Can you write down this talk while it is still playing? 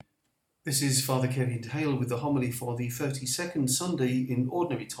This is Father Kevin Hale with the homily for the 32nd Sunday in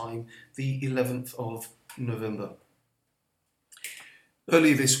Ordinary Time, the 11th of November.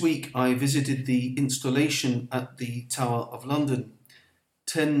 Earlier this week, I visited the installation at the Tower of London.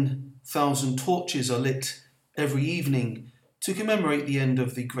 10,000 torches are lit every evening to commemorate the end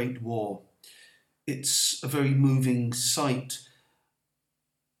of the Great War. It's a very moving sight,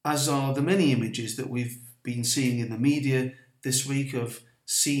 as are the many images that we've been seeing in the media this week of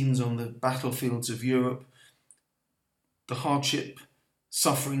scenes on the battlefields of Europe. The hardship,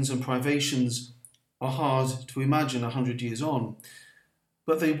 sufferings and privations are hard to imagine 100 years on,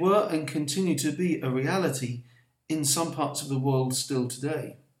 but they were and continue to be a reality in some parts of the world still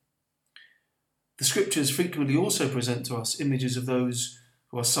today. The scriptures frequently also present to us images of those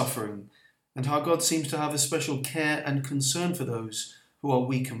who are suffering and how God seems to have a special care and concern for those who are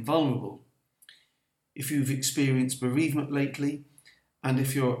weak and vulnerable. If you've experienced bereavement lately, and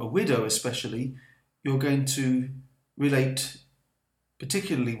if you're a widow especially, you're going to relate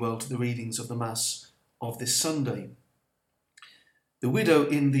particularly well to the readings of the Mass of this Sunday. The widow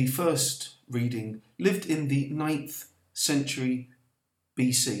in the first reading lived in the 9th century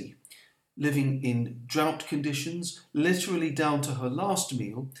BC, living in drought conditions, literally down to her last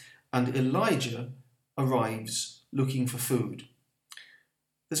meal, and Elijah arrives looking for food.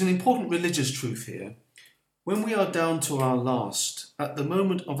 There's an important religious truth here. When we are down to our last, at the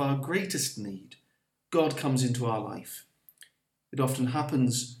moment of our greatest need, God comes into our life. It often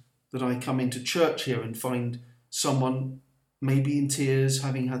happens that I come into church here and find someone maybe in tears,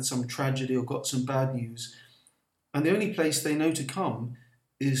 having had some tragedy or got some bad news, and the only place they know to come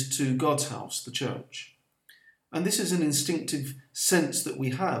is to God's house, the church. And this is an instinctive sense that we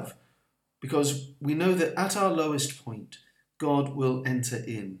have, because we know that at our lowest point, God will enter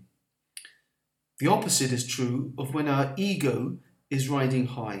in. The opposite is true of when our ego is riding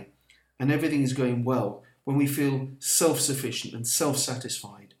high and everything is going well, when we feel self-sufficient and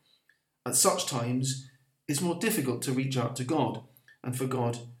self-satisfied. At such times, it's more difficult to reach out to God and for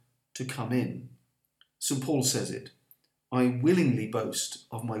God to come in. St. Paul says it, "I willingly boast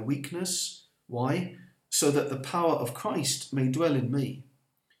of my weakness." Why? So that the power of Christ may dwell in me.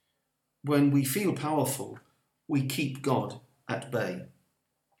 When we feel powerful, we keep God at bay.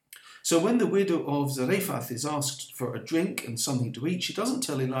 So when the widow of Zarephath is asked for a drink and something to eat, she doesn't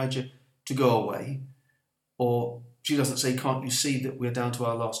tell Elijah to go away, or she doesn't say, "Can't you see that we're down to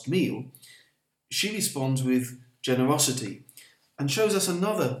our last meal?" She responds with generosity and shows us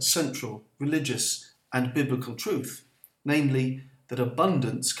another central religious and biblical truth, namely that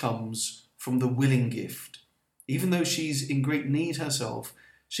abundance comes from the willing gift. Even though she's in great need herself,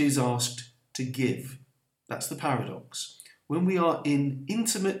 she's asked to give. That's the paradox. When we are in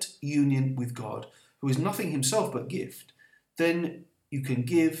intimate union with God, who is nothing himself but gift, then you can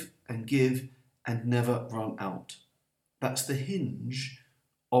give and never run out. That's the hinge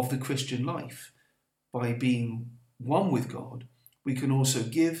of the Christian life. By being one with God, we can also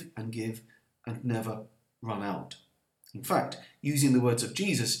give and never run out. In fact, using the words of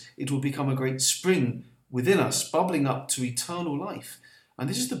Jesus, it will become a great spring within us, bubbling up to eternal life. And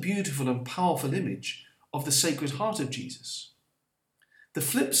this is the beautiful and powerful image of the Sacred Heart of Jesus. The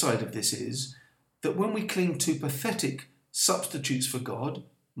flip side of this is that when we cling to pathetic substitutes for God,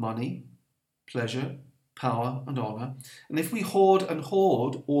 money, pleasure, power and honour, and if we hoard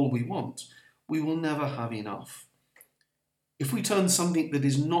all we want, we will never have enough. If we turn something that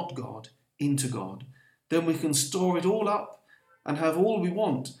is not God into God, then we can store it all up and have all we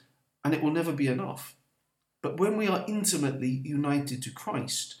want, and it will never be enough. But when we are intimately united to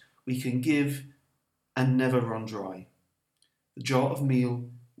Christ, we can give and never run dry. The jar of meal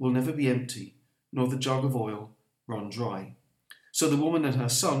will never be empty, nor the jug of oil run dry. So the woman and her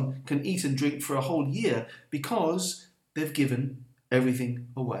son can eat and drink for a whole year because they've given everything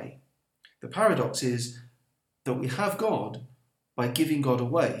away. The paradox is that we have God by giving God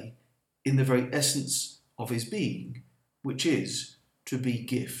away in the very essence of his being, which is to be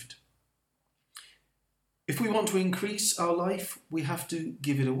gift. If we want to increase our life, we have to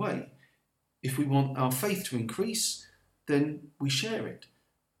give it away. If we want our faith to increase, then we share it.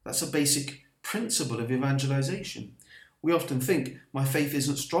 That's a basic principle of evangelization. We often think my faith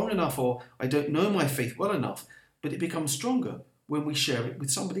isn't strong enough, or I don't know my faith well enough, but it becomes stronger when we share it with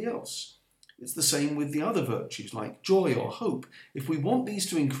somebody else. It's the same with the other virtues like joy or hope. If we want these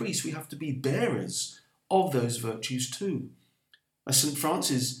to increase, we have to be bearers of those virtues too. As St.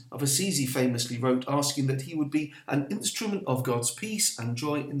 Francis of Assisi famously wrote, asking that he would be an instrument of God's peace and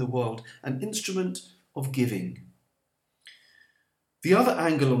joy in the world, an instrument of giving. The other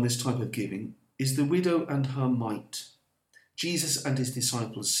angle on this type of giving is the widow and her mite. Jesus and his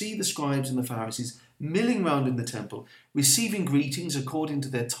disciples see the scribes and the Pharisees milling round in the temple, receiving greetings according to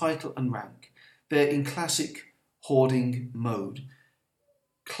their title and rank. They're in classic hoarding mode,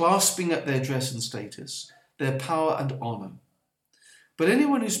 clasping at their dress and status, their power and honour. But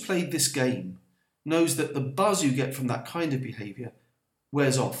anyone who's played this game knows that the buzz you get from that kind of behaviour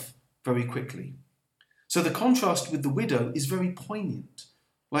wears off very quickly. So the contrast with the widow is very poignant.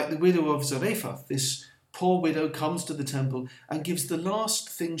 Like the widow of Zarephath, this poor widow comes to the temple and gives the last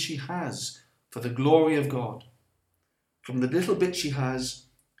thing she has for the glory of God. From the little bit she has,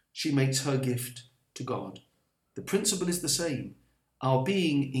 she makes her gift to God. The principle is the same. Our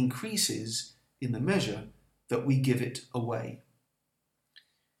being increases in the measure that we give it away.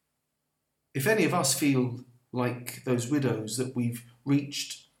 If any of us feel like those widows, that we've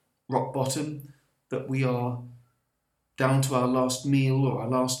reached rock bottom, that we are down to our last meal or our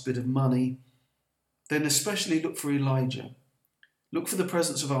last bit of money, then especially look for Elijah. Look for the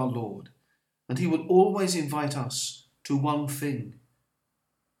presence of our Lord, and he will always invite us to one thing: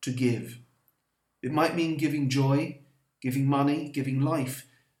 to give. It might mean giving joy, giving money, giving life,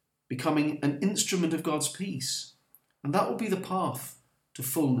 becoming an instrument of God's peace. And that will be the path to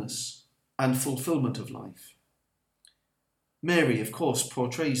fullness and fulfillment of life. Mary, of course,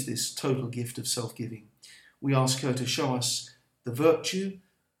 portrays this total gift of self-giving. We ask her to show us the virtue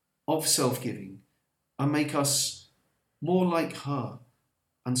of self-giving and make us more like her,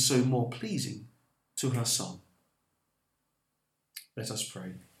 and so more pleasing to her Son. Let us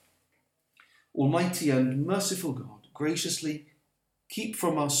pray. Almighty and merciful God, graciously keep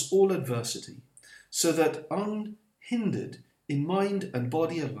from us all adversity, so that unhindered in mind and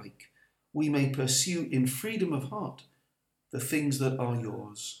body alike, we may pursue in freedom of heart the things that are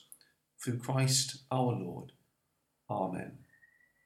yours. Through Christ our Lord. Amen.